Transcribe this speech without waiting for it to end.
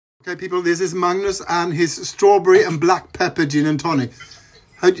Okay, people, this is Magnus and his strawberry and black pepper gin and tonic.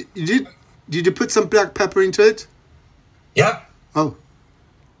 Did you put some black pepper into it? Yeah. Oh.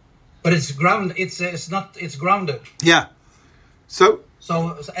 But it's ground. It's grounded. Yeah. So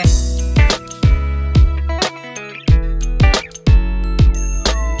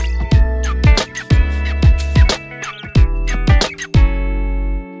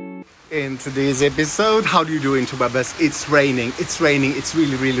in today's episode, how do you do into weathers? It's raining, it's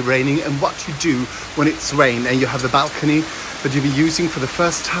really, really raining. And what you do when it's rain and you have a balcony that you'll be using for the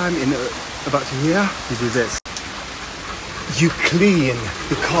first time in about a year, you do this. You clean,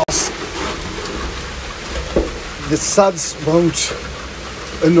 because the suds won't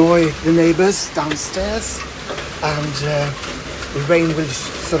annoy the neighbors downstairs, and the rain will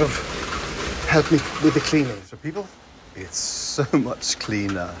sort of help me with the cleaning. So people, it's so much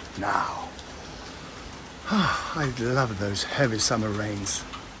cleaner now. I love those heavy summer rains.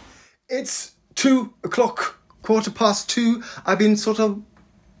 It's 2 o'clock, 2:15. I've been sort of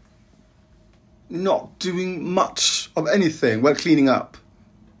not doing much of anything. Well, cleaning up,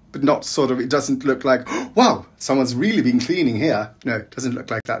 but not sort of, it doesn't look like, wow, someone's really been cleaning here. No, it doesn't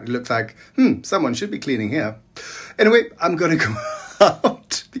look like that. It looks like, someone should be cleaning here. Anyway, I'm going to go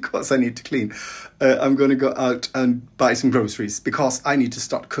out because I need to clean. I'm going to go out and buy some groceries because I need to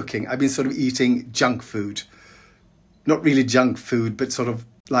start cooking. I've been sort of eating junk food. Not really junk food, but sort of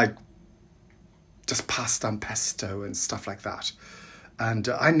like just pasta and pesto and stuff like that. And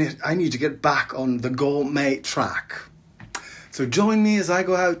I need to get back on the gourmet track. So join me as I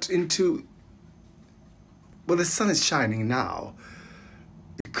go out into... Well, the sun is shining now.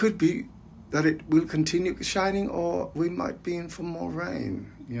 It could be that it will continue shining, or we might be in for more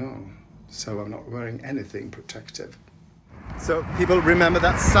rain. Yeah. So I'm not wearing anything protective. So people, remember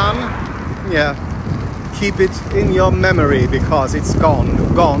that sun? Yeah. Keep it in your memory because it's gone.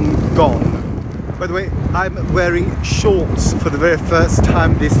 By the way, I'm wearing shorts for the very first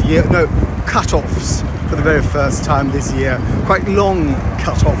time this year. No, cutoffs for the very first time this year. Quite long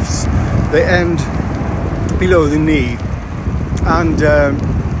cutoffs. They end below the knee. And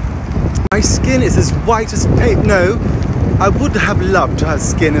my skin is as white as paper. No, I would have loved to have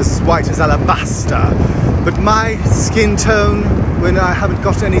skin as white as alabaster. But my skin tone, when I haven't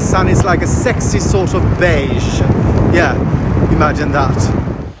got any sun, is like a sexy sort of beige. Yeah, imagine that.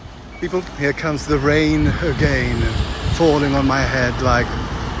 People, here comes the rain again, falling on my head like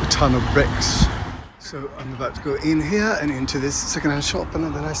a ton of bricks. So I'm about to go in here and into this second-hand shop, and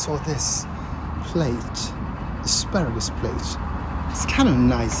then I saw this plate, asparagus plate. It's kind of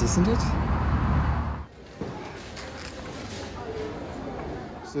nice, isn't it?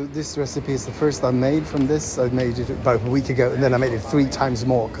 So this recipe is the first I made from this. I made it about a week ago, and then I made it 3 times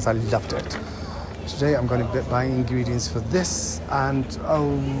more because I loved it. Today I'm going to be buying ingredients for this, and oh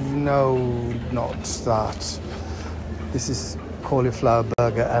no, not that. This is cauliflower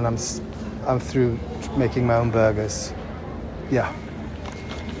burger, and I'm through making my own burgers. Yeah.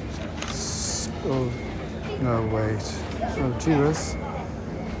 Oh no, wait. Oh, Juniperus.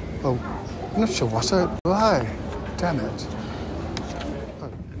 Oh, I'm not sure what I buy. Damn it. Oh,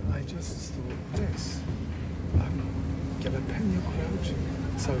 I just thought this. Jalapeno crowd.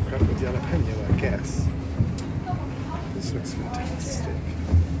 Sauerkraut with jalapeno, I guess. This looks fantastic.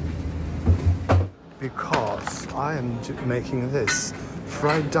 Because I am making this.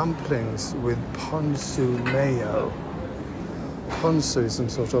 Fried dumplings with ponzu mayo. Ponzu is some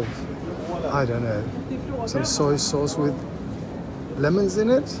sort of, I don't know, some soy sauce with lemons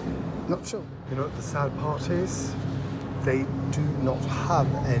in it? Not sure. You know, at the sad parties, they do not have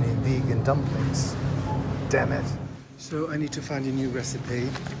any vegan dumplings. Damn it. So I need to find a new recipe.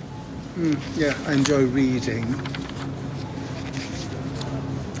 Yeah, I enjoy reading.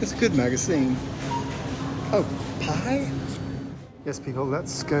 It's a good magazine. Oh, pie? Yes, people,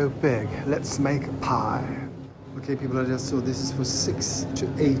 let's go big. Let's make a pie. Okay, people, I just saw this is for 6 to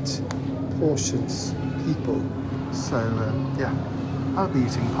 8 portions, people. So, yeah, I'll be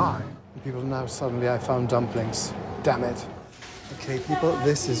eating pie. People, now suddenly I found dumplings. Damn it. Okay, people,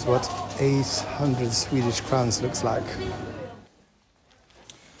 this is what 800 Swedish crowns looks like.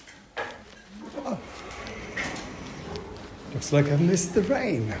 Oh. Looks like I've missed the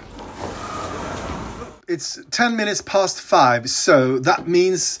rain. It's 10 minutes past 5, so that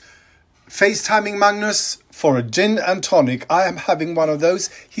means FaceTiming Magnus for a gin and tonic. I am having one of those.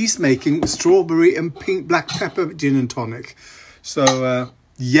 He's making strawberry and pink black pepper gin and tonic. So,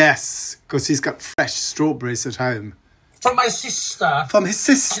 yes, because he's got fresh strawberries at home. From my sister. From his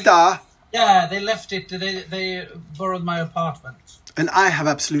sister? Yeah, they left it. They borrowed my apartment. And I have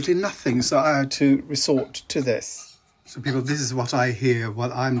absolutely nothing, so I had to resort to this. So people, this is what I hear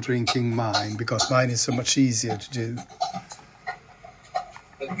while I'm drinking mine, because mine is so much easier to do.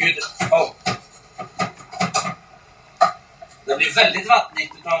 Gud, oh. Det blir väldigt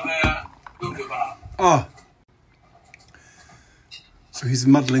vattnigt utav jordgubbarna. Oh. So he's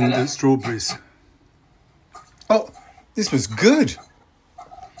muddling the strawberries. Oh, this was good.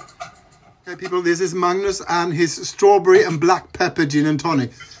 Okay, people, this is Magnus and his strawberry and black pepper gin and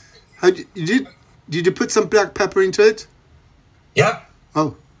tonic. How did you put some black pepper into it? Yeah.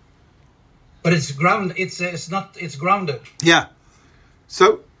 Oh. But it's ground. It's grounded. Yeah.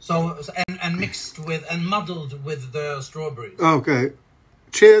 So and mixed with and muddled with the strawberries. Okay.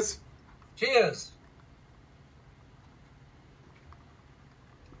 Cheers. Cheers.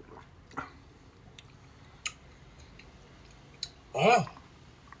 Oh,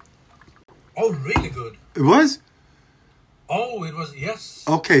 really good. It was? Oh, it was, yes.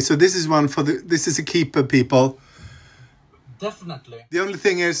 Okay, so this is one for this is a keeper, people. Definitely. The only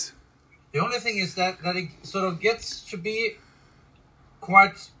thing is that it sort of gets to be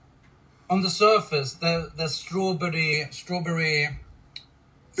quite on the surface, the strawberry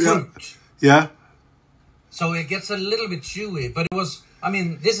fruit. Yeah. So it gets a little bit chewy, but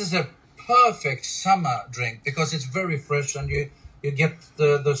this is a perfect summer drink because it's very fresh and you get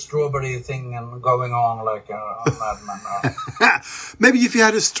the strawberry thing and going on like a madman. Maybe if you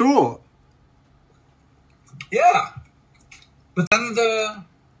had a straw. Yeah. But then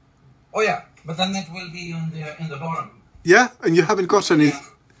it will be in the bottom. Yeah, and you haven't got any.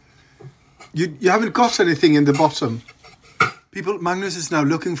 Yeah. You haven't got anything in the bottom. People, Magnus is now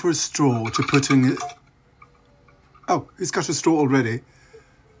looking for a straw to put in. Oh, he's got a straw already.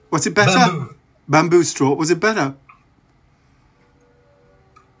 Was it better? Bamboo straw. Was it better?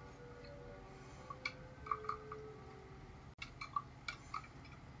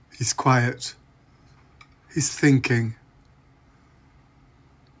 He's quiet. He's thinking.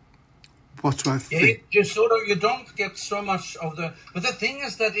 What do I think? Yeah, you don't get so much of the. But the thing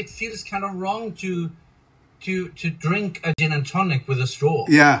is that it feels kind of wrong to drink a gin and tonic with a straw.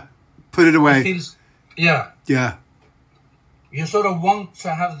 Yeah, put it away. It feels, yeah. Yeah. You sort of want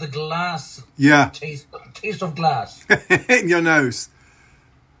to have the glass. Yeah. Taste of glass in your nose.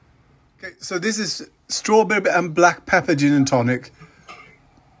 Okay, so this is strawberry and black pepper gin and tonic.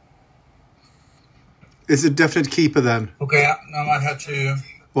 Is a definite keeper then. Okay, now I have to.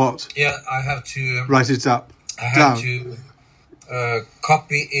 What? Yeah, I have to write it up. I have to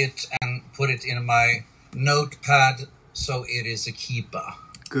copy it and put it in my notepad so it is a keeper.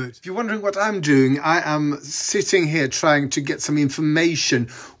 Good. If you're wondering what I'm doing, I am sitting here trying to get some information.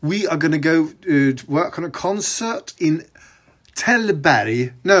 We are going to go work on a concert in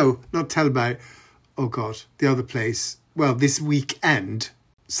Tällberg. No, not Tällberg. Oh God, the other place. Well, this weekend,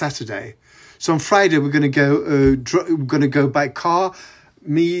 Saturday. So on Friday we're going to go by car.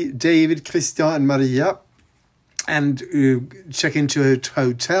 Me, David, Christian, and Maria, and check into a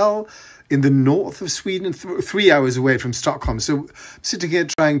hotel in the north of Sweden, 3 hours away from Stockholm. So I'm sitting here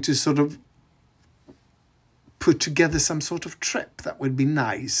trying to sort of put together some sort of trip that would be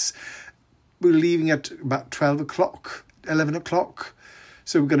nice. We're leaving at about 12 o'clock, 11 o'clock.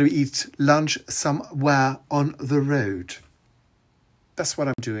 So we're going to eat lunch somewhere on the road. That's what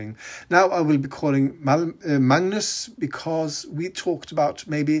I'm doing. Now I will be calling Magnus because we talked about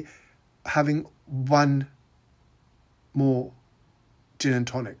maybe having one more gin and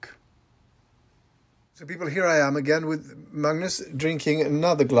tonic. So people, here I am again with Magnus drinking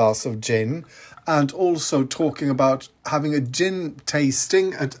another glass of gin and also talking about having a gin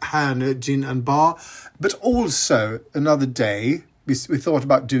tasting at Hernö Gin and Bar, but also another day. We thought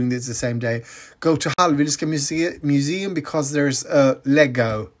about doing this the same day. Go to Hallwylska Museet because there's a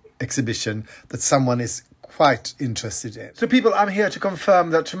Lego exhibition that someone is quite interested in. So people, I'm here to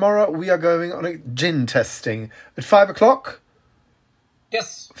confirm that tomorrow we are going on a gin testing at 5 o'clock.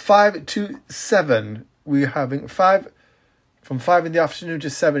 Yes. 5 to 7. We're having from 5 in the afternoon to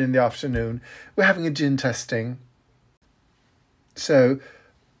 7 in the afternoon. We're having a gin testing. So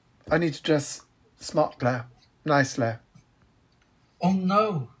I need to dress smartly, nicely. Oh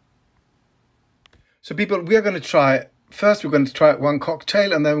no. So people, we are going to try, first we're going to try one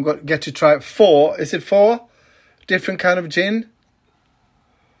cocktail and then we're going to get to try 4, is it 4? Different kind of gin?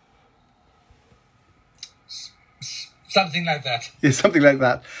 Something like that. Yeah, something like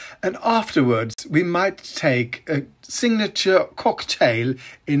that. And afterwards, we might take a signature cocktail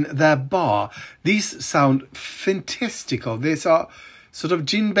in their bar. These sound fantastical. These are sort of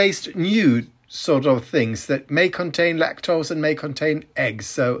gin-based new sort of things that may contain lactose and may contain eggs.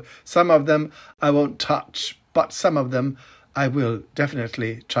 So some of them I won't touch, but some of them I will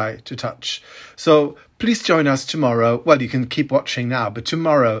definitely try to touch. So please join us tomorrow. Well, you can keep watching now, but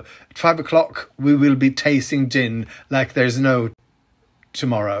tomorrow at 5 o'clock, we will be tasting gin like there's no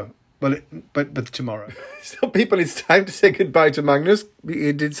tomorrow. Well, but tomorrow. So people, it's time to say goodbye to Magnus.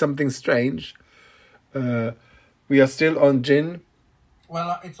 He did something strange. We are still on gin.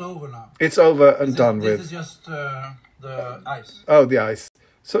 Well, it's over now. It's over and done with. This is just the ice. Oh, the ice.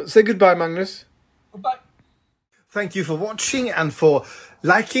 So say goodbye, Magnus. Goodbye. Thank you for watching and for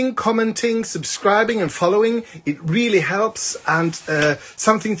liking, commenting, subscribing and following. It really helps, and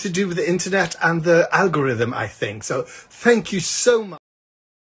something to do with the internet and the algorithm, I think. So thank you so much.